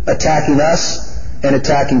attacking us and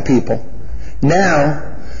attacking people. Now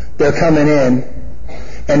they're coming in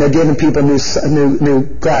and they're giving people new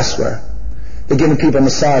glassware. They're giving people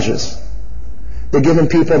massages. They're giving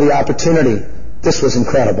people the opportunity. This was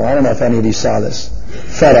incredible. I don't know if any of you saw this.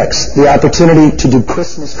 FedEx, the opportunity to do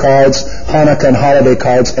Christmas cards, Hanukkah and holiday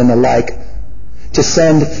cards and the like, to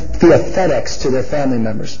send via FedEx to their family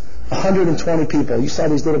members. 120 people. You saw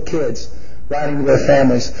these little kids writing to their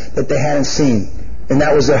families that they hadn't seen. And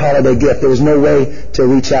that was their holiday gift. There was no way to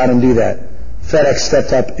reach out and do that. FedEx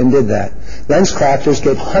stepped up and did that. LensCrafters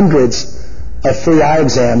gave hundreds of free eye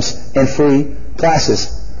exams and free classes.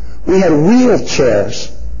 We had wheelchairs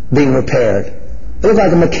being repaired. It looked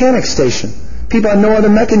like a mechanic station. People had no other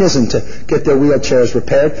mechanism to get their wheelchairs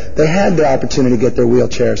repaired. They had the opportunity to get their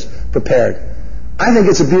wheelchairs prepared. I think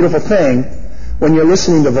it's a beautiful thing when you're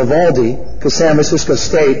listening to Vivaldi, because San Francisco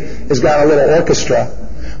State has got a little orchestra,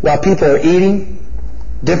 while people are eating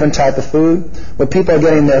different type of food, when people are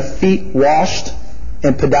getting their feet washed,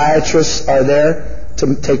 and podiatrists are there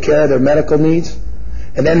to take care of their medical needs,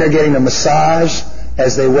 and then they're getting a massage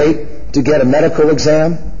as they wait to get a medical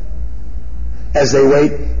exam, as they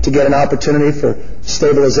wait to get an opportunity for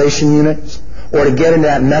stabilization units, or to get into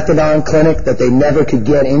that methadone clinic that they never could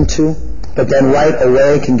get into, but then right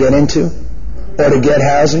away can get into, or to get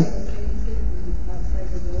housing.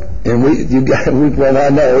 And we got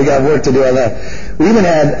work to do on that. We even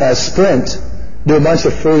had Sprint do a bunch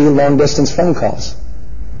of free long-distance phone calls.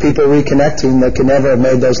 People reconnecting that could never have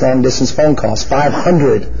made those long-distance phone calls.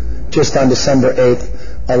 500 just on December 8th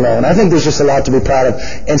alone. I think there's just a lot to be proud of.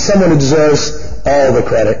 And someone who deserves all the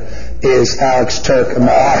credit is Alex Turk in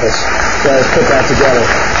my office that has put that together.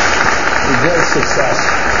 It's a great success.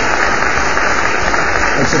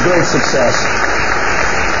 It's a great success.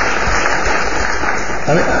 I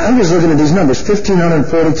mean, I'm just looking at these numbers.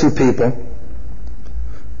 1,542 people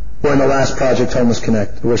were in the last Project Homeless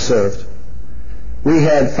Connect, were served. We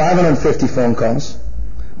had 550 phone calls.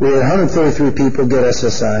 We had 133 people get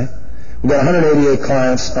SSI. We got 188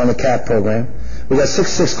 clients on the CAP program. We got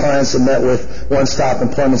 66 clients that met with One-Stop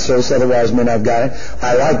Employment Service, otherwise may not have got it.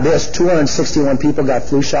 I like this. 261 people got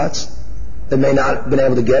flu shots that may not have been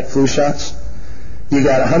able to get flu shots. You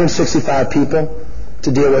got 165 people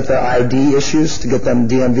to deal with their ID issues, to get them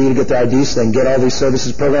DMV to get their ID so they can get all these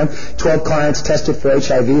services programmed. 12 clients tested for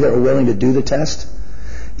HIV that were willing to do the test.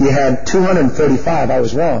 You had 235, I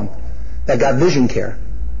was wrong, that got vision care.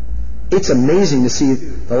 It's amazing to see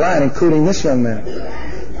the line, including this young man.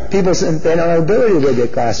 People say they don't have the ability to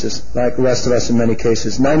get glasses, like the rest of us in many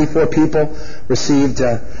cases. 94 people received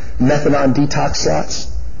methadone detox slots,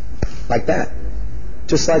 like that,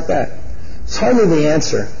 just like that. It's hardly the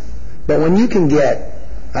answer, but when you can get,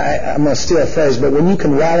 I'm going to steal a phrase, but when you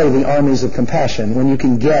can rally the armies of compassion, when you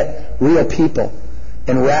can get real people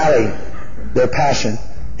and rally their passion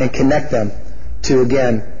and connect them to,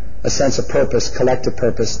 again, a sense of purpose, collective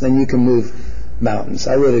purpose, then you can move mountains.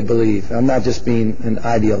 I really believe. I'm not just being an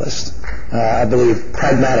idealist. I believe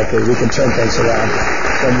pragmatically we can turn things around.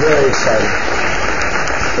 So I'm very excited.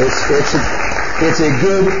 It's a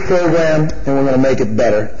good program, and we're going to make it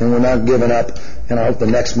better, and we're not giving up, and I hope the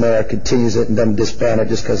next mayor continues it and doesn't disband it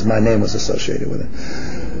just because my name was associated with it.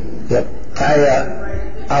 Yep.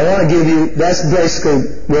 I want to give you, that's basically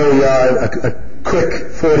where we are, a quick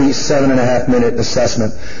 47.5-minute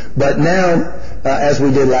assessment. But now, as we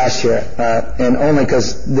did last year, and only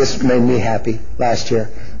because this made me happy last year,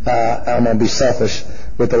 I'm going to be selfish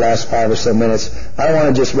with the last 5 or so minutes. I want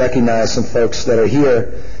to just recognize some folks that are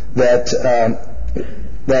here that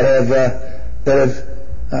have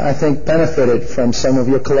I think benefited from some of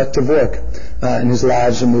your collective work, and whose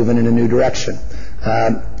lives are moving in a new direction.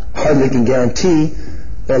 Hardly can guarantee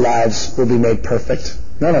their lives will be made perfect.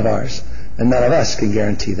 None of ours. And none of us can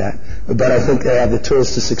guarantee that. But I think they have the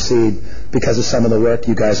tools to succeed because of some of the work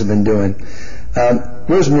you guys have been doing.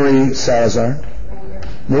 Where's Marie Salazar?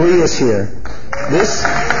 Marie is here. This,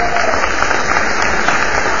 let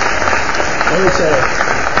me tell you.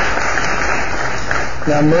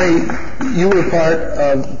 Now, Marie, you were part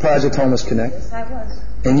of Project Homeless Connect. Yes, I was.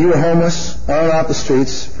 And you were homeless on and off the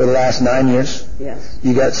streets for the last 9 years. Yes.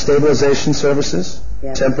 You got stabilization services,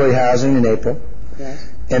 Yes. temporary housing in April. Yes.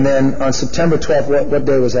 And then on September 12th, what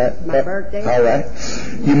day was that? My birthday. All right.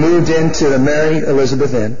 You moved into the Mary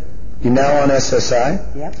Elizabeth Inn. You're now on SSI.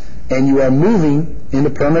 Yep. And you are moving into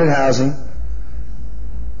permanent housing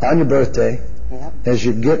on your birthday. Yep. As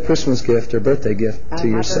your Christmas gift or birthday gift to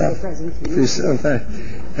My yourself. birthday present to you. For yourself, hey.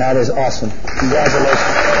 That is awesome. Congratulations.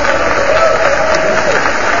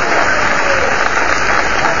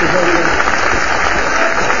 Happy birthday.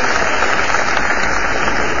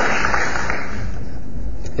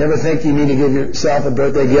 You ever think you need to give yourself a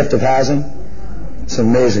birthday gift of housing? It's an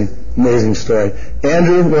amazing, amazing story.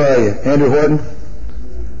 Andrew, where are you? Andrew Horton?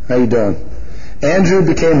 How you doing? Andrew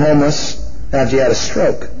became homeless after he had a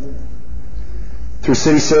stroke. Through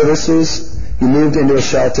city services, you moved into a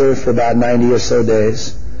shelter for about 90 or so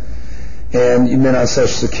days. And you've been on Social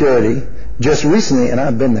Security. Just recently, and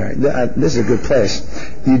I've been there, this is a good place.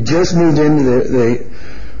 You just moved into the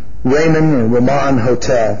Raymond or Ramon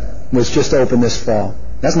Hotel, which just opened this fall.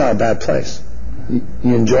 That's not a bad place.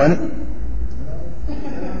 You enjoying it?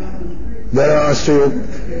 Better on the street.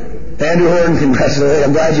 Andrew Horton, congratulations.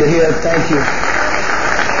 I'm glad you're here. Thank you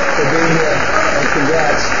for being here. And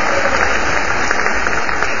congrats.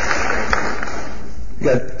 We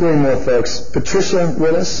got 3 more folks. Patricia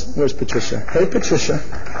with us. Where's Patricia? Hey, Patricia.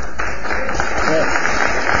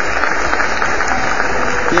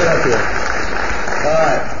 Get up here. All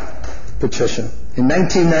right, Patricia. In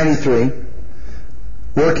 1993,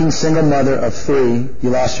 working single mother of 3, you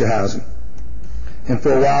lost your housing. And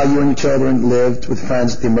for a while, you and your children lived with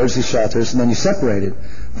friends at the emergency shelters, and then you separated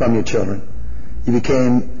from your children. You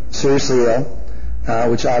became seriously ill,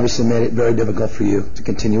 which obviously made it very difficult for you to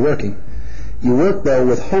continue working. You worked, though,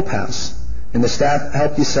 with Hope House, and the staff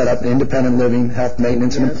helped you set up independent living, health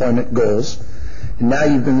maintenance, and employment goals. And now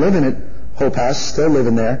you've been living at Hope House, still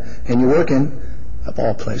living there, and you're working, of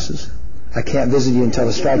all places, I can't visit you until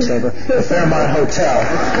the strike's over, the Fairmont Hotel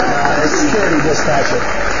as security dispatcher.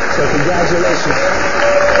 So congratulations.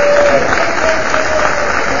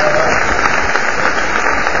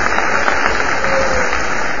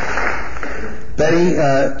 Betty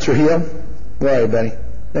Trujillo, where are you, Betty?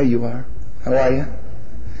 There you are. How are you?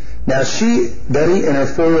 Now Betty and her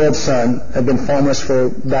 4-year-old son have been homeless for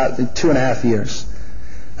about 2.5 years.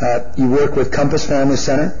 You work with Compass Family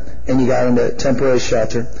Center, and you got into temporary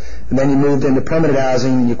shelter, and then you moved into permanent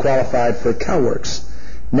housing, and you qualified for CalWorks.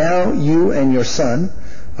 Now you and your son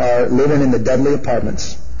are living in the Dudley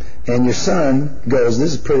Apartments, and your son goes,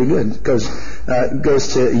 this is pretty good, goes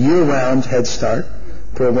to year-round Head Start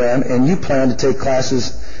program, and you plan to take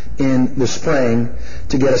classes in the spring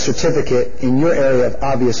to get a certificate in your area of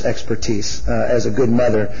obvious expertise as a good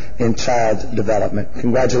mother in child development.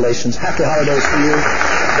 Congratulations. Happy holidays for you,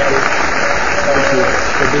 Betty. Thank you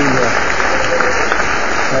for being here.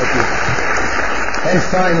 Thank you. And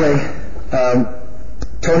finally,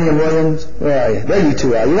 Tony and Williams, where are you? There you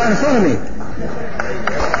two are. You're right in front of me.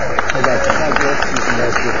 I got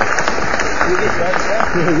you.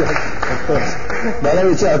 Of course. Now let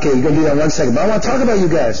me tell you, okay, you're going to do that in 1 second. But I want to talk about you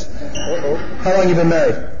guys. How long you been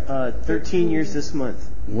married? 13 years this month.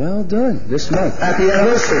 Well done. This month. Happy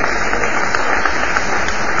anniversary.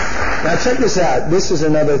 Now check this out. This is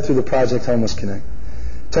another through the Project Homeless Connect.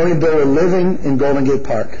 Tony and Bill are living in Golden Gate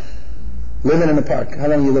Park. Living in the park. How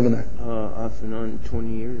long are you living there? Off and on 20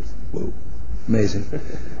 years. Whoa. Amazing.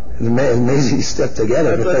 Amazing you stuck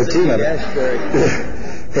together for 13 of them.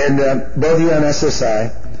 And both of you on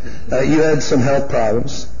SSI. You had some health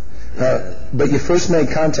problems. But you first made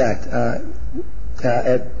contact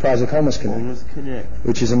at Project Homeless Connect.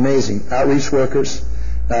 Which is amazing. Outreach workers.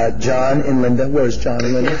 John and Linda. Where's John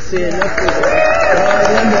and Linda? Can't say enough for that. John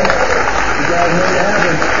and Linda. You guys made it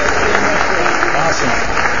happen. Awesome.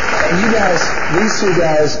 And you guys, these 2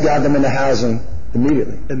 guys got them into housing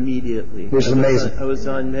immediately. Immediately. Which is amazing. I was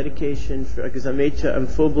on medication because I'm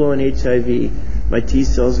full-blown HIV. My T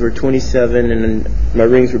cells were 27 and my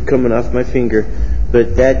rings were coming off my finger.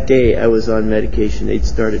 But that day I was on medication. They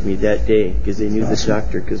started me that day because they knew this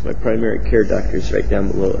doctor, because my primary care doctor is right down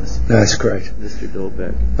below us. That's great. Mr.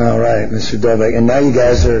 Dolbeck. All right, Mr. Dolbeck. And now you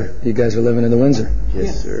guys are living in the Windsor.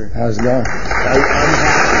 Yes, sir. How's it going? I'm happy.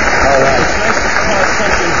 All right.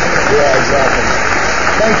 Yeah, exactly.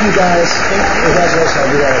 Thank you, guys. Congratulations. I'll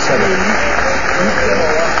do that in a second.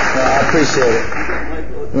 I appreciate it.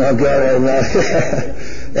 Well, good.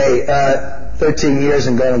 Hey, 13 years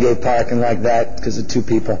in Golden Gate Park and like that because of 2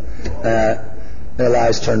 people. Their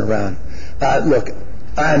lives turned around. Look,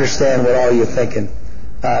 I understand what all you're thinking.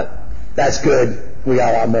 That's good. We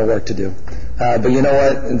got a lot more work to do. But you know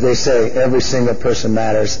what? They say every single person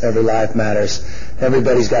matters. Every life matters.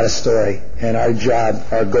 Everybody's got a story. And our job,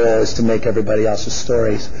 our goal is to make everybody else's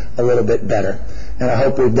stories a little bit better. And I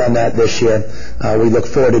hope we've done that this year. We look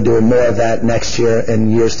forward to doing more of that next year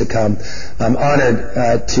and years to come. I'm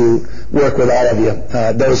honored to work with all of you,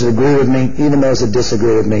 those that agree with me, even those that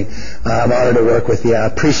disagree with me. I'm honored to work with you. I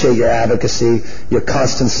appreciate your advocacy, your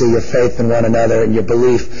constancy, your faith in one another, and your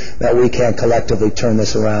belief that we can collectively turn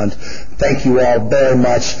this around. Thank you all very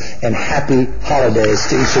much, and happy holidays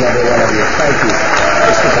to each and every one of you. Thank you.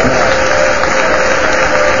 Thanks for coming out.